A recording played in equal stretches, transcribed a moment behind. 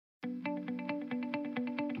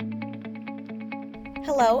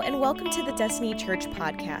Hello, and welcome to the Destiny Church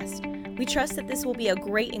podcast. We trust that this will be a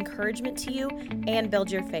great encouragement to you and build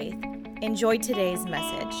your faith. Enjoy today's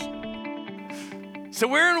message. So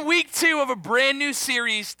we're in week 2 of a brand new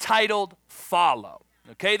series titled Follow.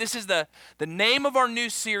 Okay, this is the name of our new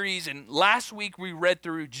series, and last week we read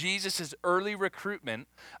through Jesus' early recruitment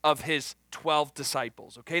of his 12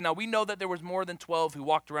 disciples. Okay, now we know that there was more than 12 who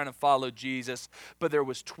walked around and followed Jesus, but there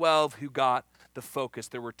was 12 who got the focus.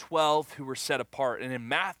 There were 12 who were set apart. And in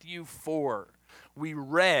Matthew 4, we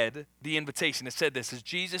read the invitation. It said this, as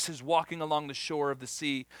Jesus is walking along the shore of the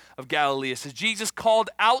Sea of Galilee, it says, Jesus called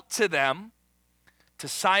out to them, to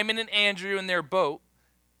Simon and Andrew in their boat,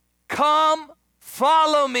 "Come,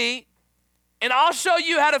 follow me, and I'll show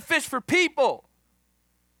you how to fish for people."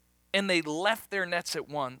 And they left their nets at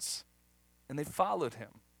once, and they followed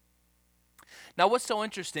him. Now, what's so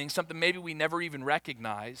interesting, something maybe we never even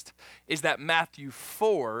recognized, is that Matthew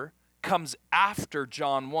 4 comes after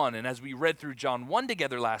John 1. And as we read through John 1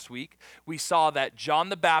 together last week, we saw that John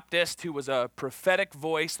the Baptist, who was a prophetic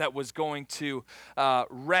voice that was going to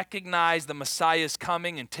recognize the Messiah's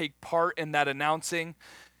coming and take part in that announcing,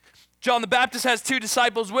 John the Baptist has 2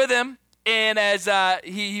 disciples with him, and as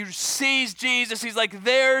he sees Jesus, he's like,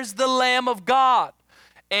 "There's the Lamb of God."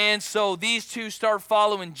 And so these 2 start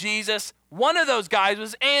following Jesus. One of those guys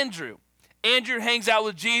was Andrew. Andrew hangs out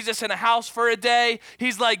with Jesus in a house for a day.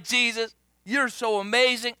 He's like, "Jesus, you're so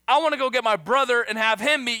amazing. I want to go get my brother and have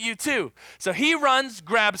him meet you too." So he runs,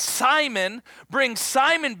 grabs Simon, brings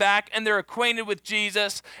Simon back, and they're acquainted with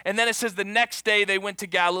Jesus. And then it says the next day they went to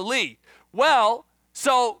Galilee. Well,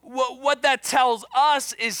 so what that tells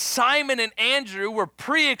us is Simon and Andrew were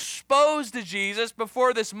pre-exposed to Jesus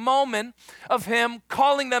before this moment of him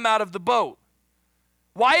calling them out of the boat.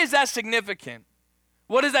 Why is that significant?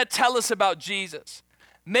 What does that tell us about Jesus?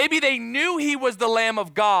 Maybe they knew he was the Lamb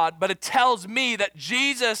of God, but it tells me that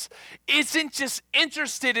Jesus isn't just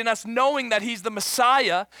interested in us knowing that he's the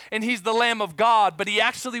Messiah and he's the Lamb of God, but he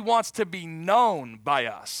actually wants to be known by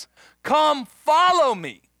us. Come, follow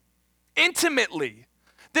me intimately.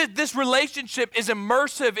 This relationship is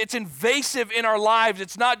immersive. It's invasive in our lives.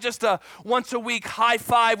 It's not just a once a week high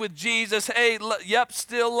five with Jesus. Hey, yep,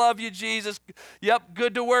 still love you, Jesus. Yep,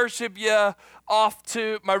 good to worship you. Off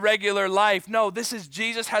to my regular life. No, this is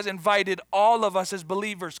Jesus has invited all of us as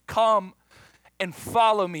believers, come and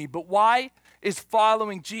follow me. But why is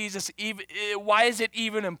following Jesus why is it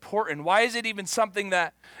even important? Why is it even something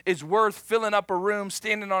that is worth filling up a room,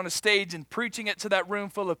 standing on a stage and preaching it to that room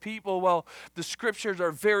full of people? Well, the scriptures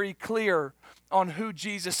are very clear on who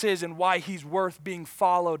Jesus is and why he's worth being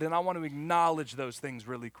followed, and I want to acknowledge those things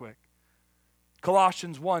really quick.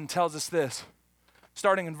 Colossians 1 tells us this,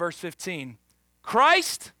 starting in verse 15.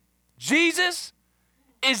 Christ, Jesus,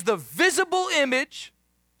 is the visible image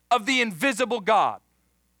of the invisible God.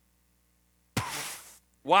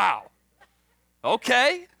 Wow.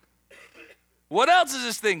 Okay. What else does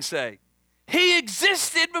this thing say? He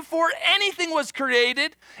existed before anything was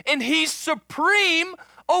created, and he's supreme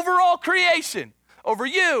over all creation. Over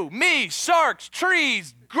you, me, sharks,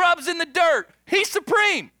 trees, grubs in the dirt. He's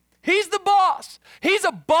supreme. He's the boss. He's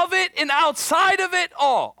above it and outside of it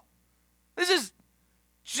all.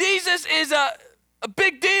 Jesus is a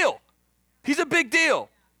big deal. He's a big deal.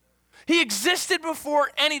 He existed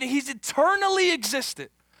before anything. He's eternally existed.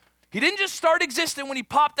 He didn't just start existing when he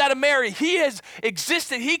popped out of Mary. He has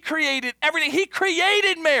existed. He created everything. He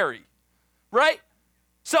created Mary, right?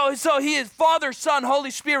 So he is Father, Son,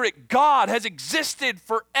 Holy Spirit. God has existed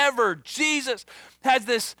forever. Jesus has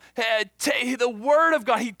this, the Word of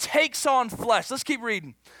God. He takes on flesh. Let's keep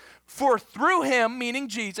reading. For through him, meaning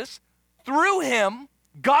Jesus, through him,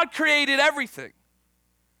 God created everything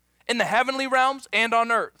in the heavenly realms and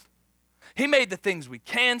on earth. He made the things we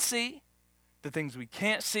can see, the things we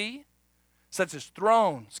can't see, such as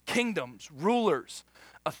thrones, kingdoms, rulers,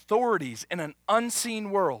 authorities in an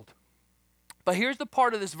unseen world. But here's the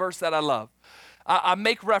part of this verse that I love. I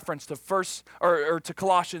make reference to to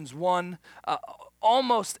Colossians 1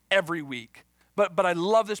 almost every week. But I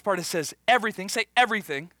love this part. It says everything, say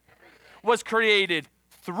everything, was created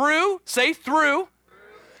through, say through,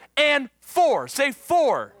 and for, say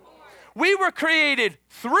for. We were created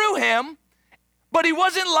through him, but he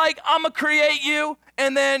wasn't like, I'm going to create you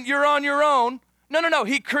and then you're on your own. No.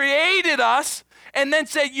 He created us and then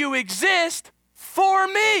said, you exist for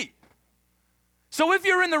me. So if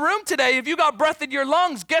you're in the room today, if you got breath in your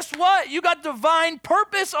lungs, guess what? You got divine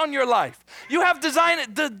purpose on your life. You have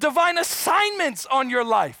divine assignments on your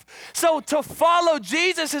life. So to follow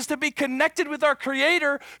Jesus is to be connected with our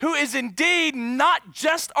Creator, who is indeed not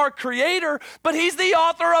just our Creator, but He's the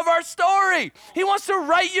author of our story. He wants to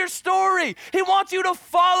write your story. He wants you to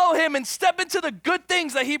follow Him and step into the good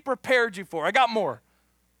things that He prepared you for. I got more.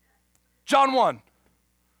 John 1,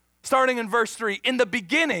 starting in verse 3. In the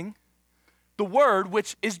beginning, the Word,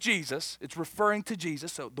 which is Jesus, it's referring to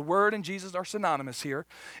Jesus, so the Word and Jesus are synonymous here.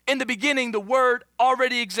 In the beginning, the Word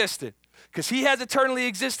already existed. Because He has eternally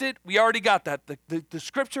existed, we already got that. The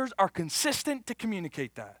scriptures are consistent to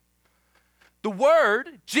communicate that. The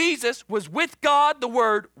Word, Jesus, was with God. The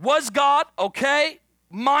Word was God, okay?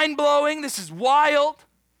 Mind-blowing, this is wild.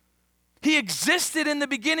 He existed in the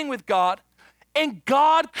beginning with God, and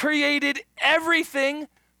God created everything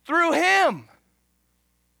through Him.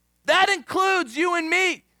 That includes you and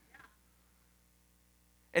me.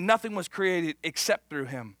 And nothing was created except through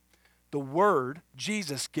Him. The Word,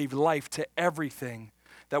 Jesus, gave life to everything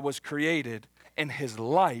that was created, and His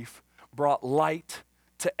life brought light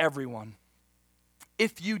to everyone.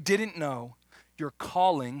 If you didn't know, your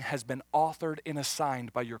calling has been authored and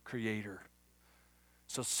assigned by your Creator.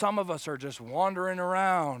 So some of us are just wandering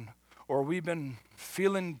around, or we've been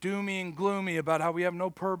feeling doomy and gloomy about how we have no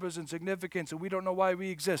purpose and significance and we don't know why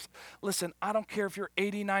we exist. Listen, I don't care if you're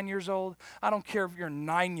 89 years old. I don't care if you're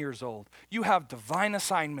 9 years old. You have divine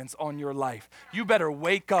assignments on your life. You better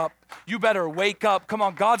wake up. You better wake up. Come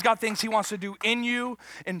on, God's got things He wants to do in you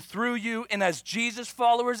and through you. And as Jesus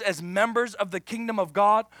followers, as members of the kingdom of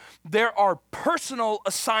God, there are personal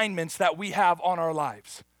assignments that we have on our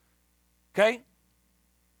lives. Okay?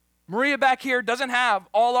 Maria back here doesn't have,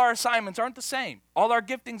 all our assignments aren't the same. All our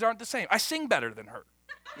giftings aren't the same. I sing better than her.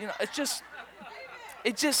 You know, it just,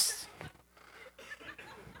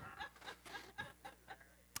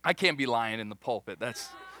 I can't be lying in the pulpit. That's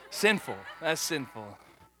sinful. That's sinful.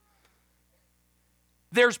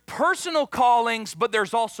 There's personal callings, but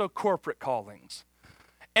there's also corporate callings.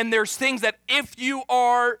 And there's things that if you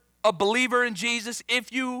are a believer in Jesus,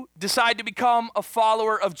 if you decide to become a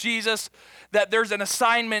follower of Jesus, that there's an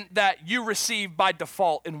assignment that you receive by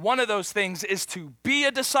default. And one of those things is to be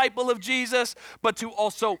a disciple of Jesus, but to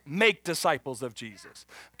also make disciples of Jesus.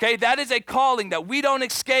 Okay, that is a calling that we don't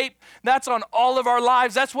escape. That's on all of our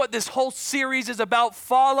lives. That's what this whole series is about,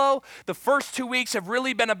 Follow. The first 2 weeks have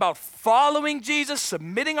really been about following Jesus,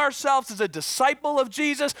 submitting ourselves as a disciple of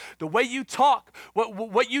Jesus. The way you talk,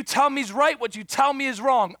 what you tell me is right, what you tell me is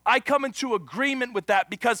wrong. I come into agreement with that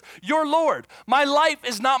because you're Lord. My life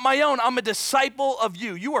is not my own. I'm a disciple of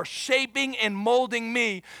you. You are shaping and molding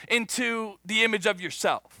me into the image of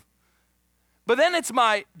yourself. But then it's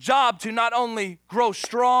my job to not only grow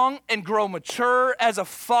strong and grow mature as a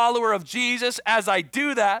follower of Jesus. As I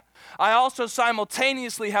do that, I also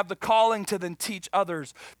simultaneously have the calling to then teach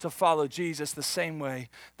others to follow Jesus the same way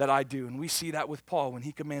that I do. And we see that with Paul when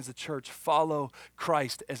he commands the church, follow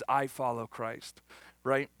Christ as I follow Christ.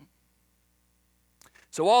 Right?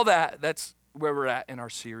 So all that's where we're at in our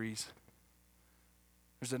series.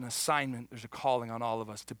 There's an assignment, there's a calling on all of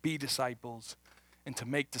us to be disciples and to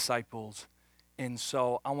make disciples. And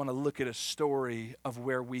so I want to look at a story of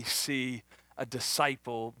where we see a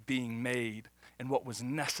disciple being made and what was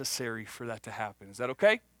necessary for that to happen. Is that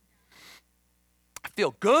okay? I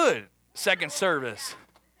feel good. Second service.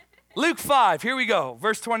 Luke 5, here we go,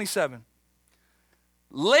 verse 27.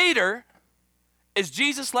 Later, as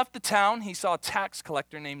Jesus left the town, he saw a tax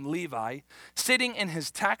collector named Levi sitting in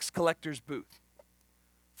his tax collector's booth.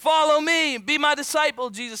 Follow me, be my disciple,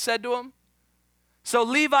 Jesus said to him. So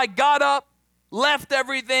Levi got up, left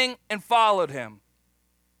everything, and followed him.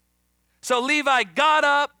 So Levi got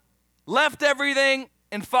up, left everything,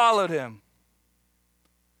 and followed him.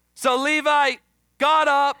 So Levi got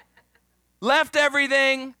up, left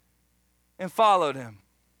everything, and followed him.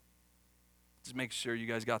 Just make sure you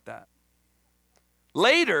guys got that.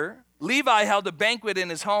 Later, Levi held a banquet in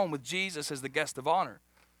his home with Jesus as the guest of honor.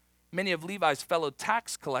 Many of Levi's fellow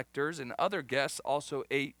tax collectors and other guests also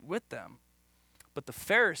ate with them. But the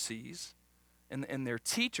Pharisees and their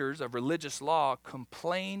teachers of religious law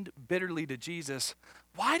complained bitterly to Jesus,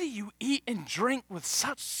 "Why do you eat and drink with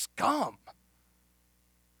such scum?"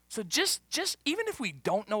 So just even if we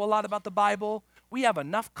don't know a lot about the Bible, we have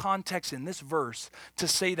enough context in this verse to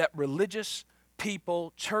say that religious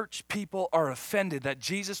people, church people are offended that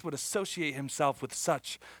Jesus would associate himself with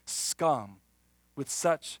such scum, with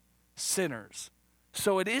such sinners.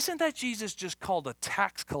 So it isn't that Jesus just called a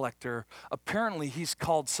tax collector. Apparently, he's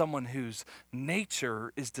called someone whose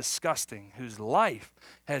nature is disgusting, whose life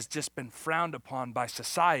has just been frowned upon by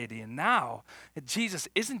society. And now, Jesus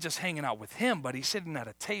isn't just hanging out with him, but he's sitting at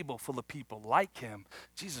a table full of people like him.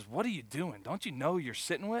 Jesus, what are you doing? Don't you know who you're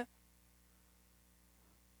sitting with?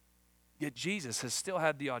 Yet Jesus has still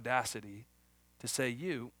had the audacity to say,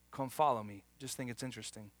 you, come follow me. Just think it's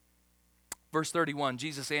interesting. Verse 31,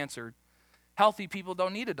 Jesus answered, healthy people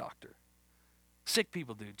don't need a doctor. Sick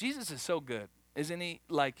people do. Jesus is so good, isn't he?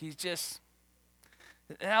 Like, he's just,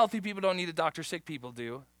 healthy people don't need a doctor, sick people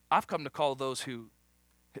do. I've come to call those who,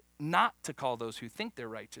 not to call those who think they're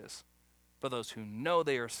righteous, but those who know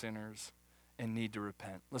they are sinners and need to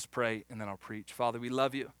repent. Let's pray, and then I'll preach. Father, we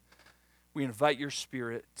love you. We invite your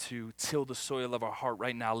Spirit to till the soil of our heart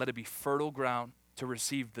right now. Let it be fertile ground to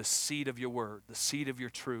receive the seed of your word, the seed of your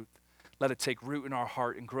truth. Let it take root in our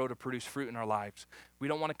heart and grow to produce fruit in our lives. We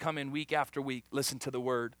don't want to come in week after week, listen to the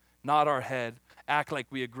word, nod our head, act like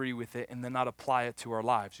we agree with it, and then not apply it to our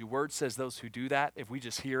lives. Your word says those who do that, if we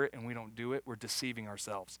just hear it and we don't do it, we're deceiving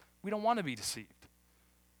ourselves. We don't want to be deceived.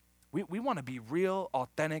 We want to be real,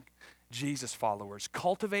 authentic Jesus followers.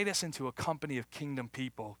 Cultivate us into a company of kingdom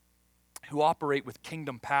people who operate with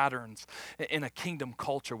kingdom patterns in a kingdom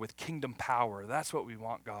culture with kingdom power. That's what we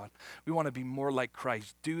want, God. We want to be more like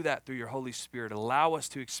Christ. Do that through your Holy Spirit. Allow us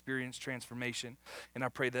to experience transformation. And I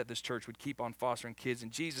pray that this church would keep on fostering kids.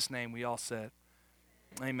 In Jesus' name, we all said,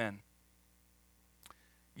 amen.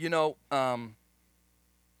 You know, I'm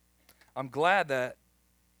glad that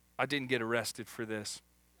I didn't get arrested for this.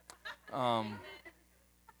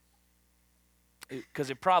 Because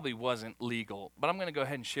it probably wasn't legal, but I'm going to go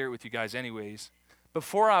ahead and share it with you guys anyways.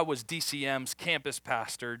 Before I was DCM's campus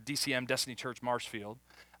pastor, DCM Destiny Church Marshfield,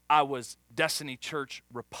 I was Destiny Church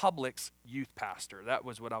Republic's youth pastor. That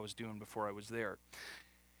was what I was doing before I was there.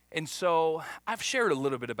 And so I've shared a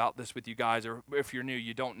little bit about this with you guys, or if you're new,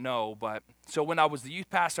 you don't know. But so when I was the youth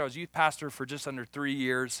pastor, I was youth pastor for just under 3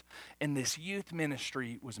 years. And this youth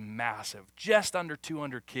ministry was massive, just under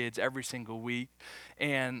 200 kids every single week.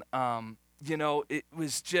 And, you know, it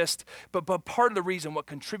was just, but part of the reason what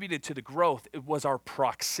contributed to the growth, it was our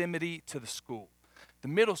proximity to the school. The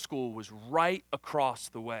middle school was right across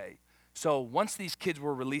the way. So once these kids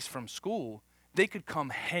were released from school, they could come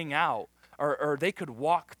hang out or they could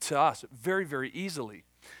walk to us very, very easily.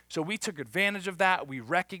 So we took advantage of that. We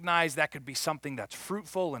recognized that could be something that's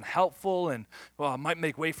fruitful and helpful and, well, it might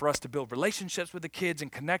make way for us to build relationships with the kids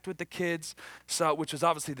and connect with the kids, so which was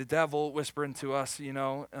obviously the devil whispering to us, you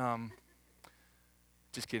know.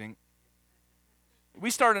 Just kidding. We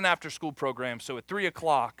started an after-school program, so at 3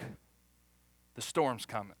 o'clock, the storm's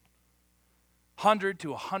coming. 100 to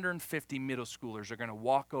 150 middle schoolers are going to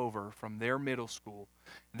walk over from their middle school.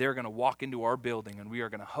 They're going to walk into our building, and we are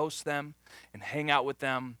going to host them and hang out with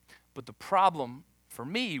them. But the problem for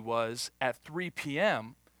me was at 3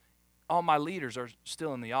 p.m., all my leaders are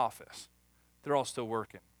still in the office. They're all still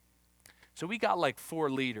working. So we got like 4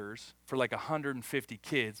 leaders for like 150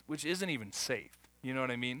 kids, which isn't even safe. You know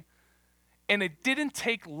what I mean? And it didn't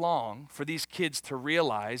take long for these kids to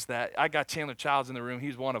realize that I got Chandler Childs in the room.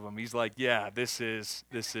 He's one of them. He's like, yeah, this is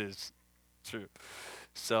true.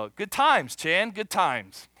 So good times, Chan, good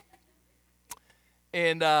times.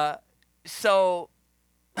 And so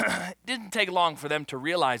it didn't take long for them to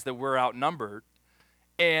realize that we're outnumbered.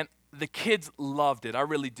 And the kids loved it. I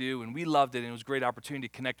really do. And we loved it. And it was a great opportunity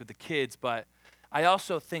to connect with the kids. But I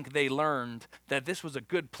also think they learned that this was a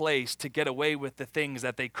good place to get away with the things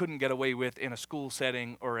that they couldn't get away with in a school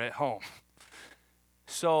setting or at home.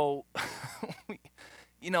 So,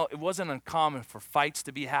 you know, it wasn't uncommon for fights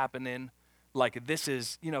to be happening. Like this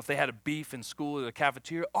is, you know, if they had a beef in school or the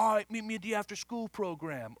cafeteria, all right, meet me at the after school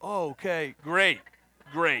program. Oh, okay, great.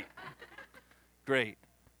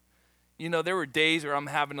 You know, there were days where I'm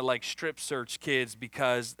having to like strip search kids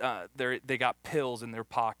because they got pills in their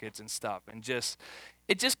pockets and stuff. And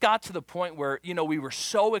it just got to the point where, you know, we were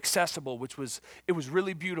so accessible, it was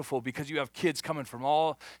really beautiful because you have kids coming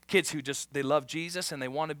from kids who they love Jesus and they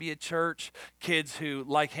want to be at church, kids who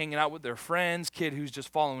like hanging out with their friends, kid who's just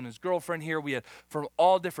following his girlfriend here. We had from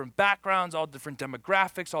all different backgrounds, all different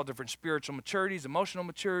demographics, all different spiritual maturities, emotional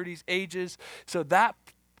maturities, ages. So that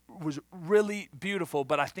was really beautiful,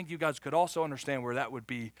 but I think you guys could also understand where that would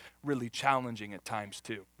be really challenging at times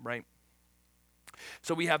too, right?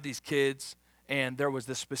 So we have these kids, and there was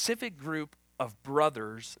this specific group of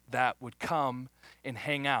brothers that would come and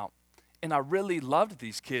hang out. And I really loved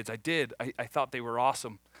these kids. I did. I thought they were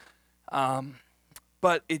awesome.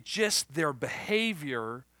 But their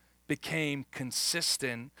behavior became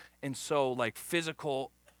consistent, and so like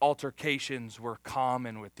physical altercations were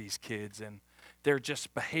common with these kids, and their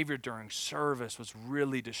just behavior during service was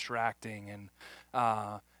really distracting.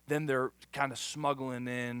 And then they're kind of smuggling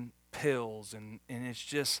in pills, and it's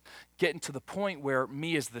just getting to the point where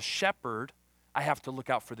me as the shepherd, I have to look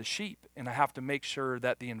out for the sheep, and I have to make sure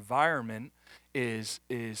that the environment is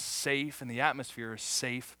safe and the atmosphere is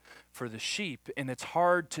safe for the sheep. And it's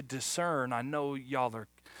hard to discern. I know y'all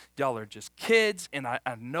are just kids, and I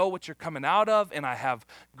know what you're coming out of, and I have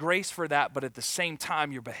grace for that, but at the same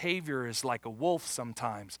time your behavior is like a wolf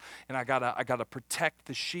sometimes, and I gotta protect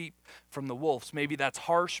the sheep from the wolves. Maybe that's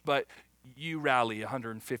harsh, but you rally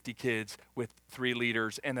 150 kids with 3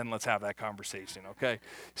 leaders, and then let's have that conversation, okay?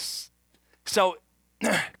 So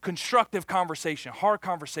constructive conversation, hard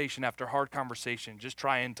conversation after hard conversation, just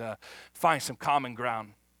trying to find some common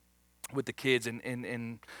ground with the kids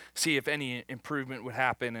and see if any improvement would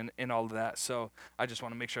happen and all of that. So I just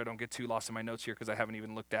want to make sure I don't get too lost in my notes here because I haven't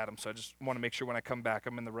even looked at them. So I just want to make sure when I come back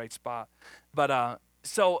I'm in the right spot. But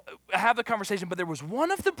so I have the conversation, but there was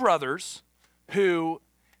one of the brothers who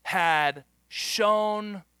had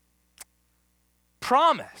shown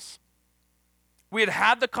promise. We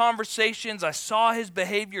had the conversations. I saw his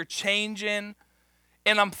behavior changing,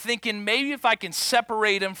 and I'm thinking maybe if I can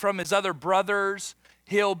separate him from his other brothers,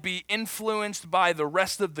 he'll be influenced by the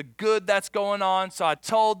rest of the good that's going on. So I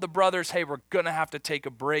told the brothers, hey, we're going to have to take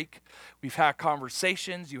a break. We've had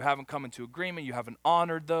conversations. You haven't come into agreement. You haven't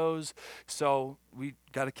honored those. So we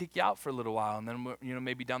got to kick you out for a little while, and then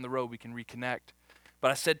maybe down the road we can reconnect.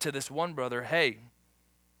 But I said to this one brother, hey,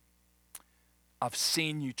 I've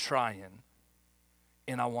seen you trying,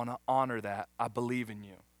 and I want to honor that. I believe in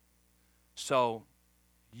you. So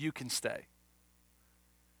you can stay.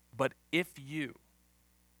 But if you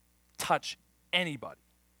touch anybody,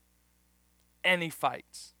 any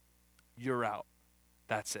fights, you're out.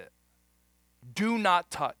 That's it. Do not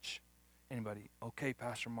touch anybody. Okay,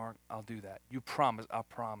 Pastor Mark, I'll do that. You promise? I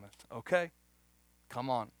promise. Okay? Come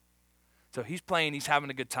on. So he's playing, he's having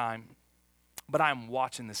a good time, but I'm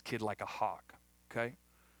watching this kid like a hawk, okay?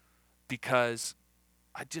 Because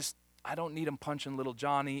I don't need him punching little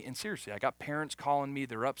Johnny. And seriously, I got parents calling me.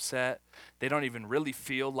 They're upset. They don't even really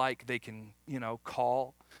feel like they can,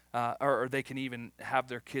 call or they can even have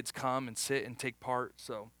their kids come and sit and take part.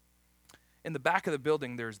 So in the back of the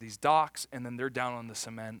building, there's these docks, and then they're down on the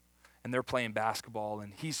cement, and they're playing basketball.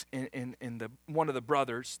 And he's in one of the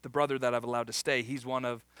brothers, the brother that I've allowed to stay, he's one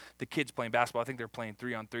of the kids playing basketball. I think they're playing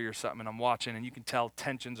 3-on-3 or something, and I'm watching, and you can tell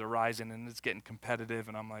tensions are rising, and it's getting competitive.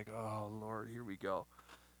 And I'm like, oh, Lord, here we go.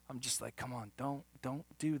 I'm just like, come on, don't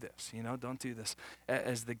do this, don't do this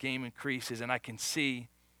as the game increases. And I can see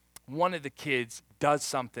one of the kids does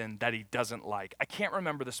something that he doesn't like. I can't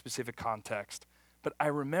remember the specific context, but I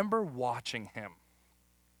remember watching him,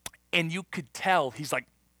 and you could tell he's like,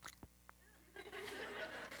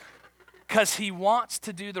 because he wants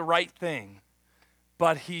to do the right thing,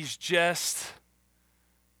 but he's just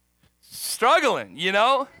struggling,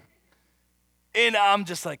 And I'm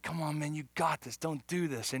just like, come on, man, you got this. Don't do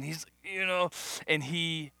this. And he's, and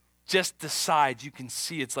he just decides, you can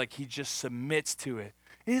see it's like he just submits to it.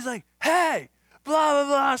 And he's like, hey, blah, blah,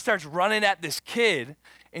 blah, starts running at this kid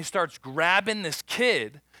and starts grabbing this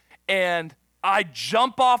kid. And I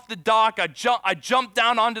jump off the dock. I jump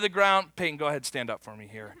down onto the ground. Peyton, go ahead, stand up for me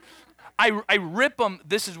here. I rip him.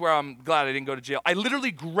 This is where I'm glad I didn't go to jail. I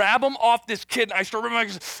literally grab him off this kid, and I start ripping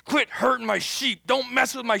him. Quit hurting my sheep. Don't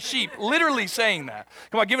mess with my sheep. Literally saying that.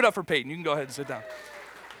 Come on, give it up for Peyton. You can go ahead and sit down.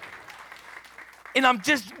 And I'm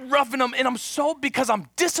just roughing him, and because I'm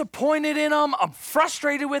disappointed in him. I'm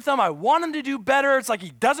frustrated with him. I want him to do better. It's like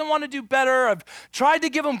he doesn't want to do better. I've tried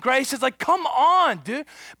to give him grace. It's like, come on, dude.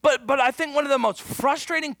 But I think one of the most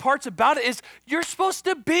frustrating parts about it is you're supposed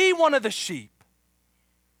to be one of the sheep.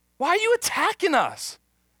 Why are you attacking us?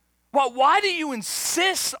 Why do you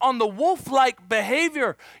insist on the wolf-like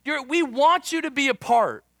behavior? We want you to be a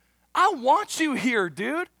part. I want you here,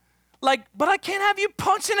 dude. But I can't have you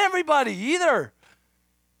punching everybody either.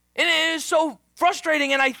 And it is so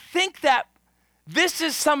frustrating, and I think that this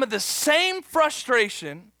is some of the same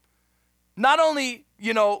frustration, not only,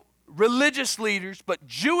 religious leaders, but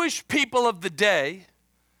Jewish people of the day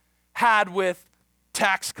had with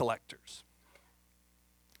tax collectors.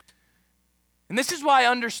 And this is why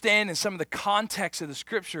understanding some of the context of the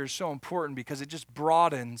scripture is so important, because it just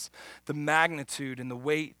broadens the magnitude and the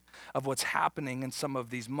weight of what's happening in some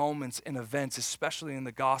of these moments and events, especially in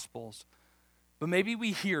the Gospels. But maybe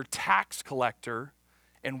we hear tax collector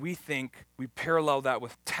And we think we parallel that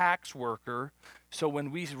with tax worker. So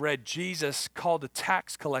when we read Jesus called a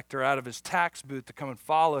tax collector out of his tax booth to come and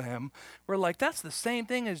follow him, we're like, that's the same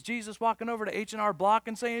thing as Jesus walking over to H&R Block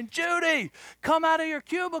and saying, Judy, come out of your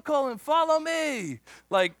cubicle and follow me.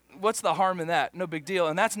 Like, what's the harm in that? No big deal.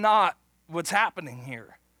 And that's not what's happening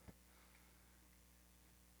here.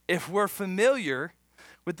 If we're familiar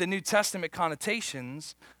with the New Testament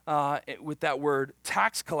connotations with that word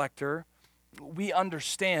tax collector, we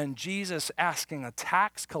understand Jesus asking a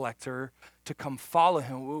tax collector to come follow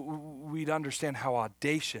him. We'd understand how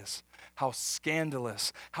audacious, how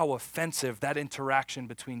scandalous, how offensive that interaction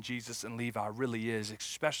between Jesus and Levi really is,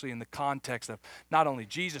 especially in the context of not only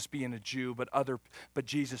Jesus being a Jew, but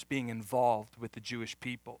Jesus being involved with the Jewish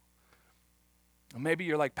people. Maybe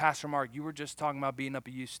you're like, Pastor Mark, you were just talking about being up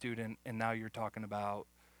a youth student, and now you're talking about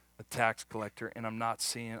a tax collector, and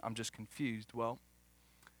I'm just confused. Well,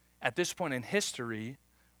 at this point in history,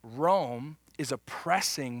 Rome is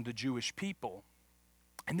oppressing the Jewish people.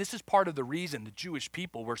 And this is part of the reason the Jewish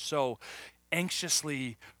people were so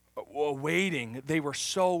anxiously awaiting. They were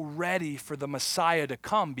so ready for the Messiah to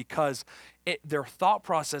come because their thought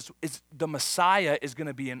process is the Messiah is going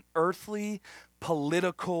to be an earthly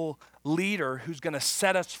political leader who's going to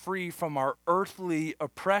set us free from our earthly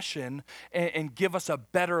oppression and give us a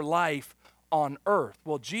better life on earth.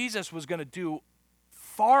 Well, Jesus was going to do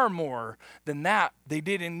far more than that. They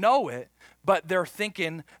didn't know it, but they're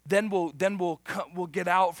thinking, then we'll get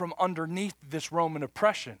out from underneath this Roman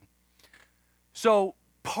oppression. So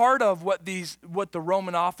part of what the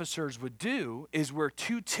Roman officers would do is where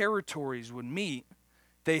two territories would meet,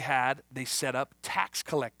 they set up tax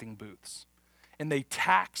collecting booths. And they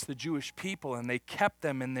taxed the Jewish people and they kept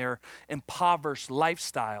them in their impoverished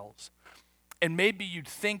lifestyles. And maybe you'd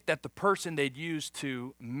think that the person they'd use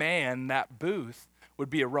to man that booth would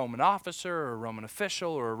be a Roman officer or a Roman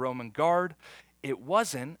official or a Roman guard. It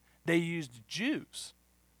wasn't. They used Jews.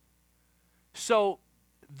 So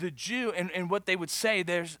the Jew, and what they would say,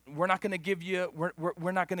 we're not going to give you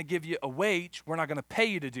a wage. We're not going to pay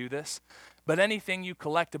you to do this. But anything you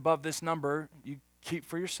collect above this number, you keep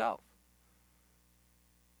for yourself.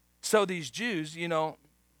 So these Jews,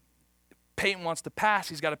 Peyton wants to pass.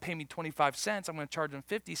 He's got to pay me 25 cents. I'm going to charge him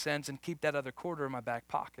 50 cents and keep that other quarter in my back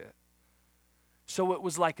pocket. So it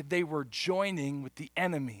was like they were joining with the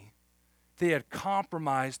enemy. They had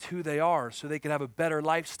compromised who they are so they could have a better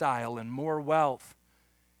lifestyle and more wealth.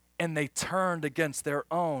 And they turned against their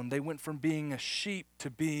own. They went from being a sheep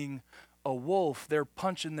to being a wolf. They're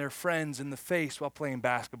punching their friends in the face while playing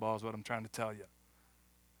basketball is what I'm trying to tell you.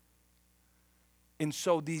 And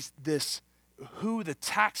so who the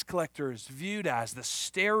tax collector is viewed as, the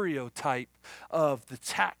stereotype of the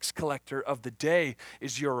tax collector of the day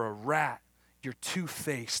is you're a rat, you're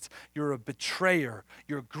two-faced, you're a betrayer,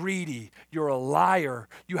 you're greedy, you're a liar,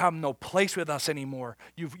 you have no place with us anymore,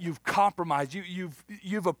 you've compromised,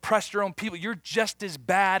 you've oppressed your own people, you're just as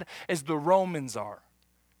bad as the Romans are.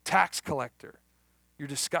 Tax collector, you're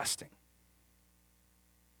disgusting.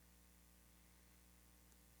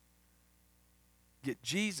 Yet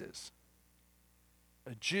Jesus,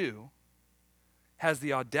 a Jew, has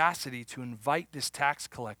the audacity to invite this tax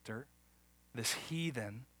collector, this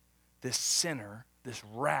heathen, this sinner, this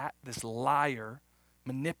rat, this liar,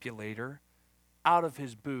 manipulator, out of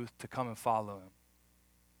his booth to come and follow him.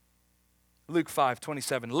 Luke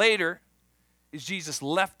 5:27. Later, as Jesus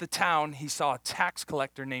left the town, he saw a tax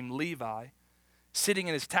collector named Levi sitting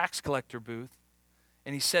in his tax collector booth,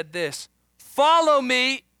 and he said this, "Follow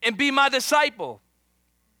me and be my disciple."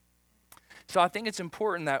 So I think it's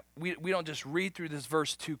important that we don't just read through this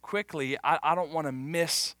verse too quickly. I don't want to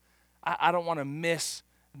miss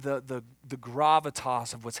the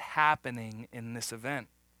gravitas of what's happening in this event.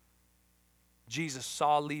 Jesus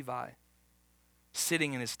saw Levi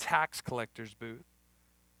sitting in his tax collector's booth.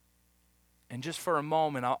 And just for a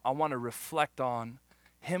moment, I want to reflect on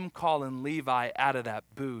him calling Levi out of that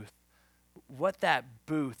booth, what that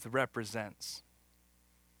booth represents.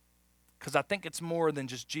 Because I think it's more than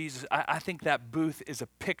just Jesus. I think that booth is a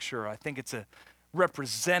picture. I think it's a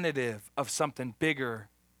representative of something bigger.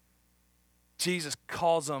 Jesus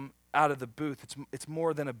calls him out of the booth. It's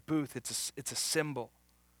more than a booth. It's a symbol.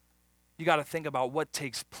 You got to think about what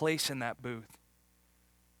takes place in that booth.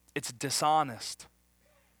 It's dishonest.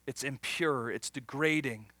 It's impure. It's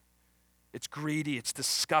degrading. It's greedy. It's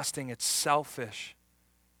disgusting. It's selfish.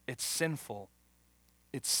 It's sinful.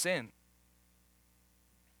 It's sin.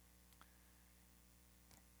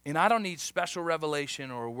 And I don't need special revelation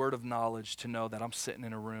or a word of knowledge to know that I'm sitting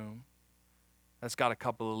in a room that's got a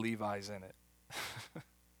couple of Levi's in it.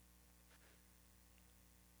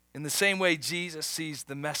 In the same way Jesus sees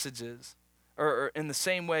the messages, or in the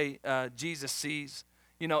same way Jesus sees,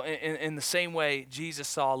 in the same way Jesus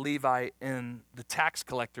saw Levi in the tax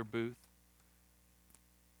collector booth.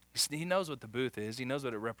 He knows what the booth is. He knows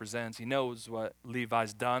what it represents. He knows what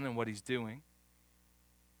Levi's done and what he's doing.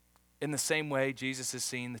 In the same way, Jesus has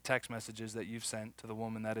seen the text messages that you've sent to the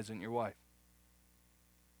woman that isn't your wife.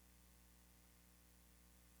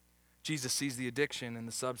 Jesus sees the addiction and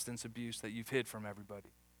the substance abuse that you've hid from everybody.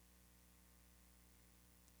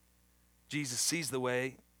 Jesus sees the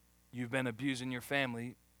way you've been abusing your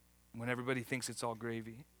family when everybody thinks it's all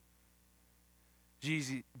gravy.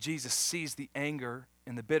 Jesus sees the anger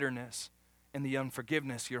and the bitterness and the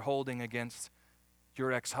unforgiveness you're holding against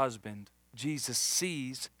your ex-husband. Jesus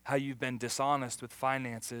sees how you've been dishonest with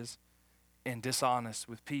finances and dishonest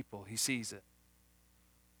with people. He sees it.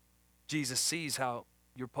 Jesus sees how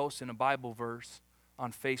you're posting a Bible verse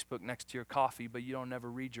on Facebook next to your coffee, but you don't never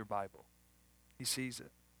read your Bible. He sees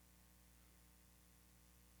it.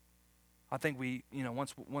 I think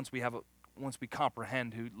once we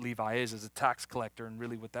comprehend who Levi is as a tax collector and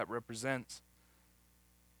really what that represents,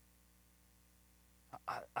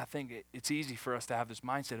 I think it's easy for us to have this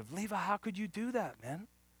mindset of, Levi, how could you do that, man?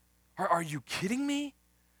 Are you kidding me?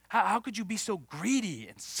 How could you be so greedy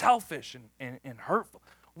and selfish and hurtful?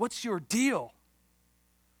 What's your deal?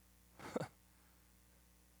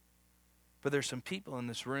 But there's some people in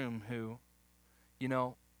this room who,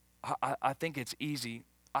 I think it's easy.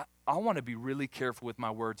 I want to be really careful with my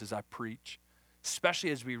words as I preach,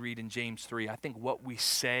 especially as we read in James 3. I think what we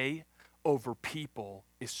say over people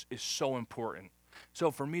is so important.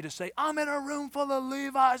 So for me to say, I'm in a room full of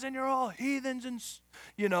Levi's and you're all heathens and,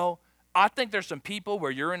 I think there's some people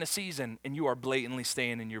where you're in a season and you are blatantly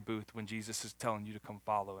staying in your booth when Jesus is telling you to come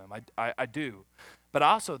follow him. I do. But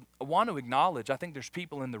I also want to acknowledge, I think there's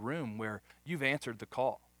people in the room where you've answered the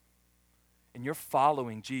call and you're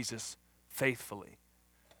following Jesus faithfully,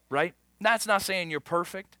 right? That's not saying you're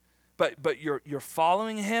perfect, but you're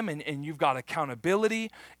following him and you've got accountability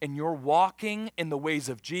and you're walking in the ways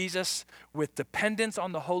of Jesus with dependence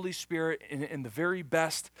on the Holy Spirit in the very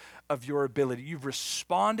best of your ability. You've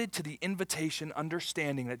responded to the invitation,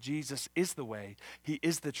 understanding that Jesus is the way, he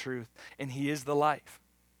is the truth, and he is the life.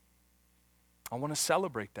 I want to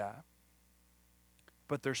celebrate that.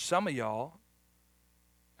 But there's some of y'all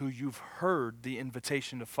who you've heard the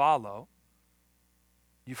invitation to follow.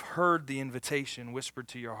 You've heard the invitation whispered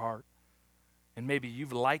to your heart. And maybe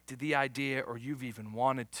you've liked the idea or you've even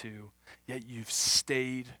wanted to, yet you've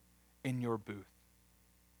stayed in your booth.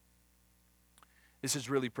 This is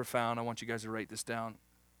really profound. I want you guys to write this down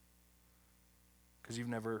because you've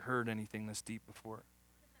never heard anything this deep before.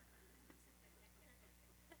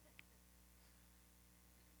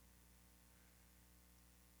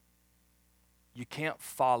 You can't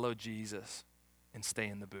follow Jesus and stay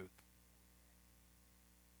in the booth.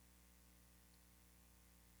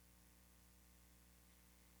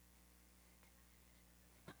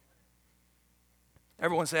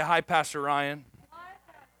 Everyone say, hi, Pastor Ryan. Hi,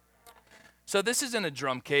 Pastor Ryan. So this isn't a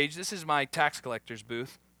drum cage. This is my tax collector's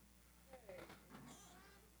booth.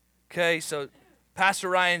 Okay, so Pastor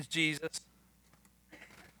Ryan's Jesus.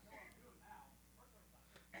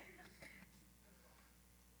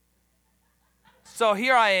 So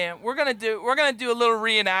here I am. We're gonna do a little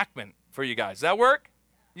reenactment for you guys. Does that work?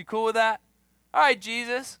 You cool with that? All right,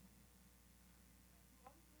 Jesus.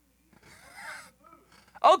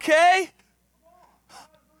 Okay.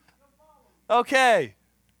 Okay.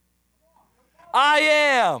 I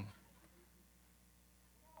am.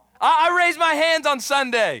 I raise my hands on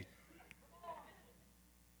Sunday.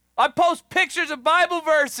 I post pictures of Bible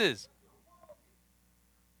verses.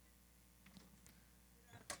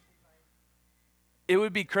 It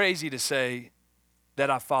would be crazy to say that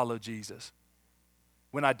I follow Jesus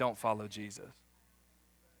when I don't follow Jesus.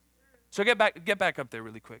 So get back up there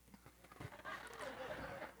really quick.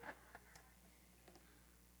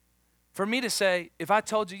 For me to say, if I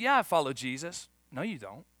told you, yeah, I follow Jesus, no, you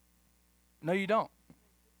don't. No, you don't.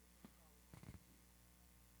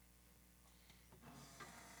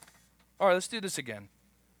 All right, let's do this again.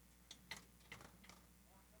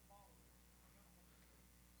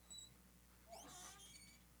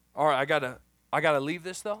 All right, I gotta leave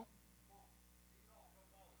this though.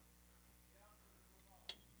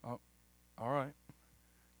 Oh, all right.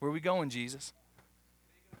 Where are we going, Jesus?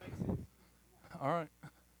 All right.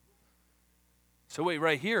 So wait,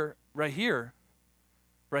 right here,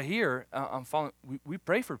 I'm following. We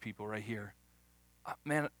pray for people right here.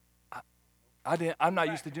 Man, I'm not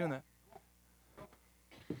used to doing that.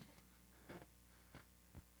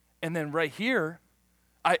 And then right here,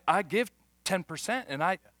 I give 10%, and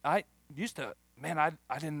I used to, man, I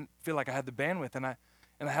didn't feel like I had the bandwidth, and I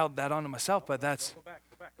held that onto myself, but that's, Go back.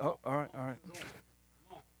 oh, all right.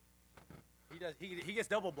 He gets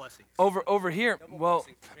double blessings. Over here, Double well,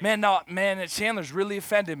 blessings. man, Chandler's really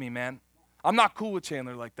offended me, man. I'm not cool with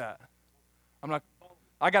Chandler like that.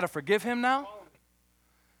 I got to forgive him now?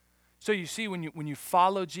 So you see, when you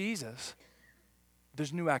follow Jesus,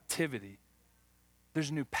 there's new activity.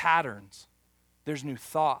 There's new patterns. There's new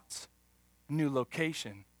thoughts, new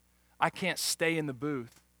location. I can't stay in the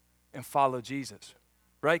booth and follow Jesus,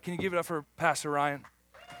 right? Can you give it up for Pastor Ryan?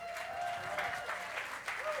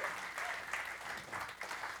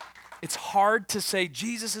 It's hard to say,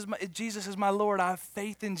 Jesus is my Lord. I have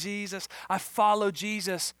faith in Jesus. I follow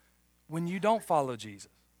Jesus when you don't follow Jesus.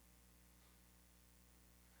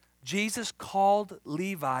 Jesus called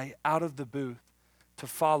Levi out of the booth to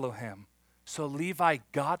follow him. So Levi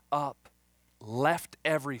got up, left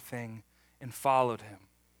everything, and followed him.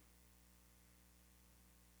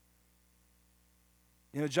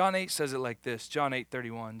 You know, John 8 says it like this, John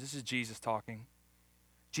 8:31. This is Jesus talking.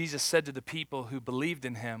 Jesus said to the people who believed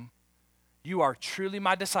in him, "You are truly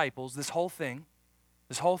my disciples." This whole thing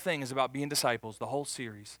is about being disciples, the whole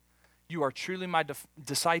series. "You are truly my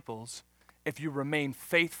disciples if you remain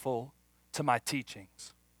faithful to my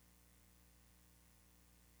teachings."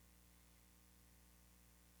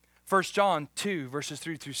 1 John 2, verses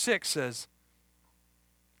 3 through 6 says,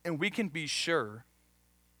 "And we can be sure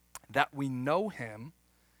that we know him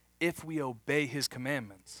if we obey his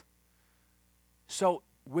commandments." So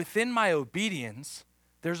within my obedience,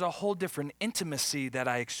 there's a whole different intimacy that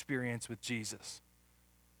I experience with Jesus.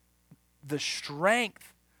 The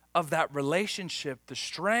strength of that relationship, the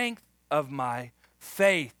strength of my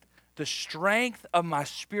faith, the strength of my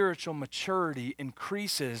spiritual maturity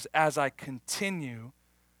increases as I continue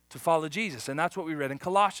to follow Jesus. And that's what we read in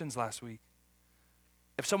Colossians last week.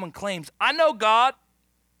 If someone claims, "I know God,"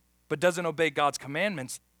 but doesn't obey God's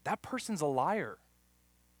commandments, that person's a liar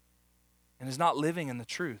and is not living in the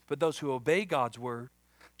truth. But those who obey God's word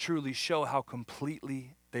truly show how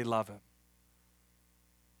completely they love him.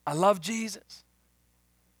 I love Jesus.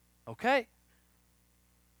 Okay.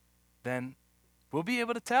 Then we'll be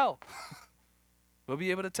able to tell. We'll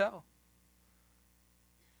be able to tell.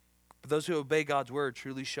 But those who obey God's word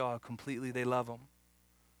truly show how completely they love him.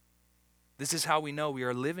 This is how we know we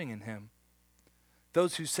are living in him.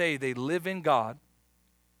 Those who say they live in God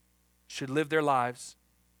should live their lives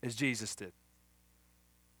as Jesus did.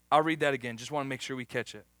 I'll read that again. Just want to make sure we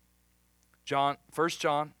catch it. 1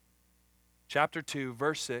 John chapter 2,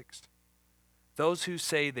 verse 6. Those who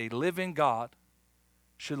say they live in God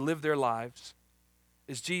should live their lives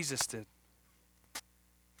as Jesus did.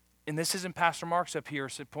 And this isn't Pastor Mark's up here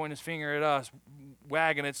pointing his finger at us,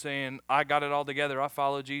 wagging it, saying, "I got it all together. I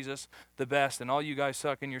follow Jesus the best, and all you guys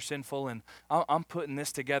suck and you're sinful." And I'm putting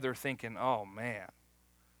this together thinking, oh, man,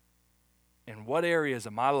 in what areas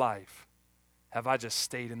of my life have I just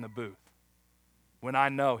stayed in the booth? When I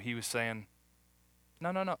know he was saying,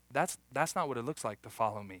 no, that's not what it looks like to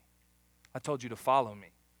follow me. I told you to follow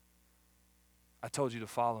me. I told you to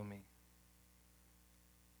follow me.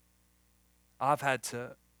 I've had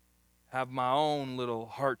to have my own little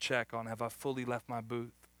heart check on, have I fully left my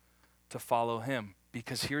booth to follow him?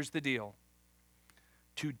 Because here's the deal.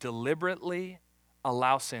 To deliberately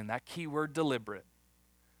allow sin, that key word deliberate,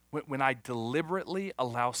 when I deliberately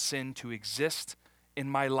allow sin to exist in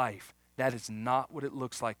my life, that is not what it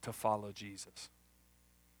looks like to follow Jesus.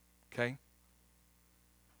 Okay?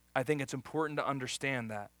 I think it's important to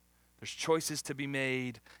understand that. There's choices to be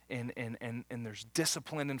made, and there's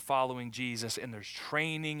discipline in following Jesus, and there's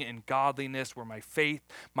training in godliness where my faith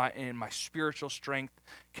and my spiritual strength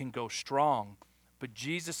can go strong. But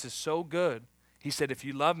Jesus is so good. He said, "If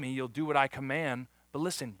you love me, you'll do what I command." But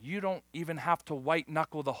listen, you don't even have to white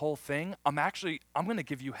knuckle the whole thing. I'm going to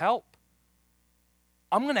give you help.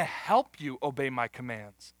 I'm going to help you obey my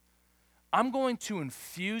commands. I'm going to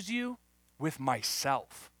infuse you with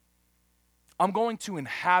myself. I'm going to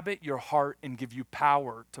inhabit your heart and give you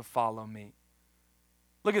power to follow me.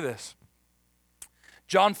 Look at this.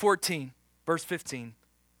 John 14, verse 15.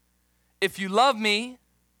 "If you love me,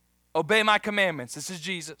 obey my commandments." This is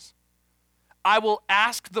Jesus. "I will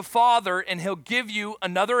ask the Father, and he'll give you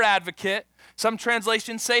another advocate." Some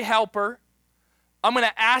translations say helper. I'm going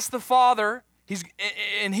to ask the Father,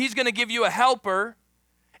 and he's going to give you a helper,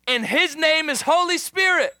 and his name is Holy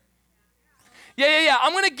Spirit. Yeah.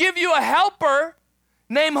 I'm going to give you a helper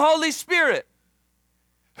named Holy Spirit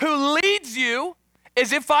who leads you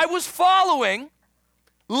as if I was following,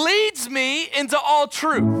 leads me into all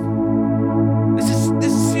truth. This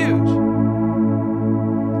is huge.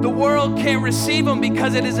 The world world can't receive him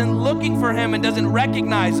because it isn't looking for him and doesn't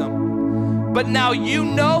recognize him. But now you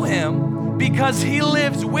know him because he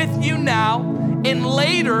lives with you now and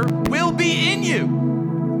later will be in you.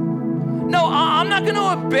 No, I'm not going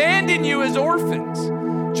to abandon you as orphans.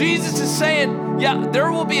 Jesus is saying, yeah, there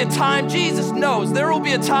will be a time, Jesus knows, there will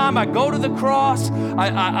be a time I go to the cross,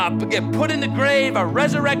 I get put in the grave, I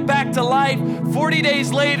resurrect back to life. 40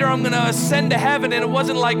 days later, I'm going to ascend to heaven. And it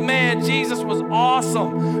wasn't like, man, Jesus was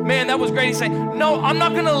awesome. Man, that was great. He's saying, no, I'm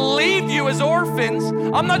not going to leave you as orphans.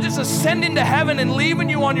 I'm not just ascending to heaven and leaving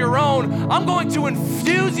you on your own. I'm going to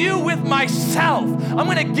infuse you with myself. I'm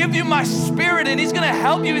going to give you my spirit, and he's going to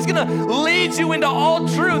help you. He's going to lead you into all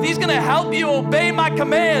truth. He's going to help you obey my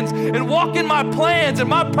commands and walk in my plans and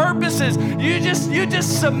my purposes. You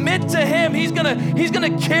just submit to him. He's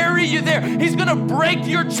gonna carry you there. He's gonna break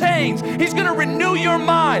your chains. He's gonna renew your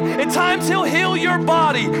mind. At times he'll heal your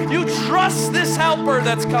body. You trust this helper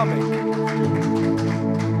that's coming.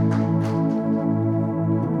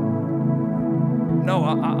 No,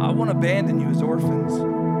 I won't abandon you as orphans.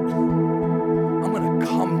 I'm gonna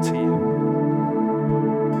come to you.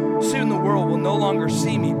 Soon the world will no longer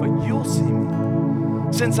see me, but you'll see me.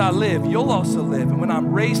 Since I live, you'll also live. And when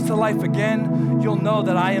I'm raised to life again, you'll know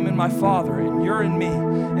that I am in my Father, and you're in me,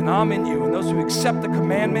 and I'm in you. And those who accept the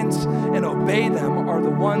commandments and obey them are the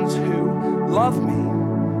ones who love me.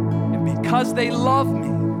 And because they love me,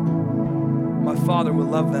 my Father will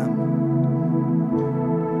love them.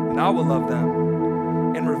 And I will love them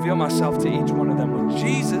and reveal myself to each one of them. When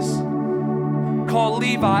Jesus called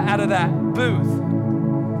Levi out of that booth,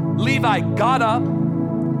 Levi got up,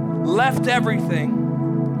 left everything,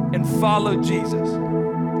 and followed Jesus.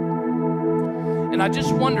 And I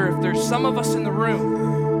just wonder if there's some of us in the room,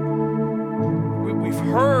 we've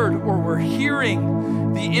heard or we're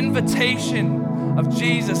hearing the invitation of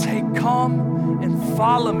Jesus, hey, come and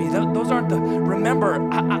follow me. Those aren't remember,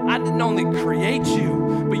 I didn't only create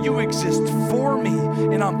you, but you exist for me,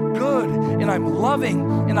 and I'm good, and I'm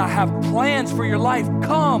loving, and I have plans for your life.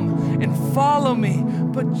 Come and follow me.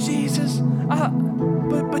 But Jesus,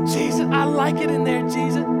 but Jesus, I like it in there,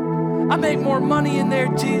 Jesus. I make more money in there,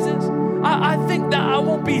 Jesus. I think that I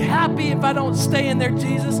won't be happy if I don't stay in there,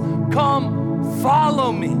 Jesus. Come,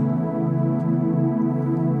 follow me.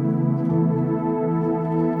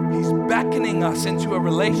 He's beckoning us into a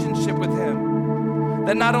relationship with him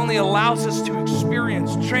that not only allows us to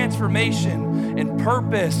experience transformation and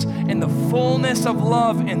purpose and the fullness of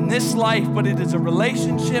love in this life, but it is a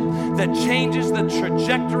relationship that changes the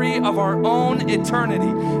trajectory of our own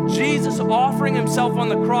eternity. Jesus offering himself on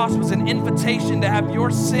the cross was an invitation to have your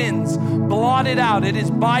sins blotted out. It is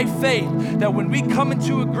by faith that when we come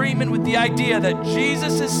into agreement with the idea that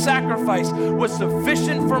Jesus' sacrifice was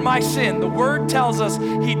sufficient for my sin, the word tells us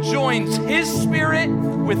he joins his spirit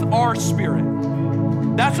with our spirit.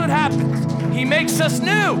 That's what happens. He makes us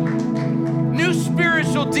new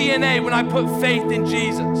spiritual DNA when I put faith in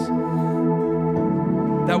Jesus.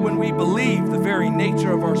 That when we believe, the very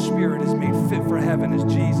nature of our spirit is made fit for heaven as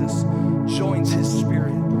Jesus joins his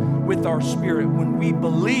spirit with our spirit. When we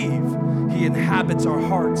believe, he inhabits our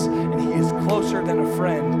hearts, and he is closer than a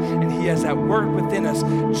friend, and he is at work within us.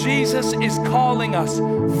 Jesus is calling us,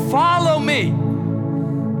 follow me.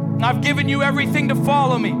 I've given you everything to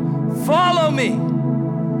follow me. Follow me.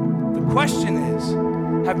 The question is,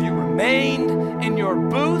 have you remained in your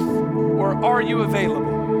booth, or are you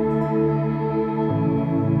available?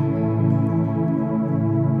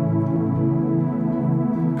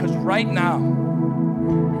 Because right now,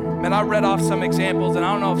 man, I read off some examples, and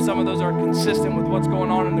I don't know if some of those are consistent with what's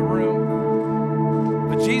going on in the room,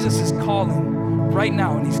 but Jesus is calling right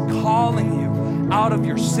now, and he's calling you out of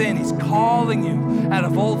your sin. He's calling you out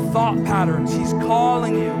of old thought patterns. He's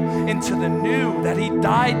calling you into the new that he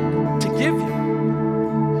died to give you.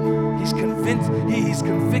 He's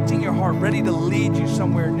convicting your heart, ready to lead you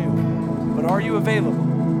somewhere new. But are you available?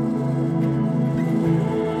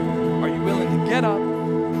 Are you willing to get up,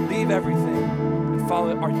 leave everything, and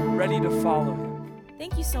follow? Are you ready to follow him?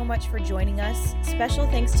 Thank you so much for joining us. Special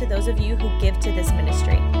thanks to those of you who give to this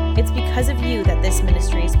ministry. It's because of you that this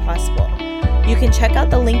ministry is possible. You can check out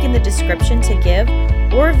the link in the description to give,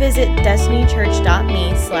 or visit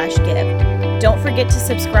destinychurch.me/give. Don't forget to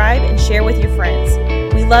subscribe and share with your friends.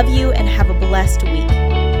 We love you and have a blessed week.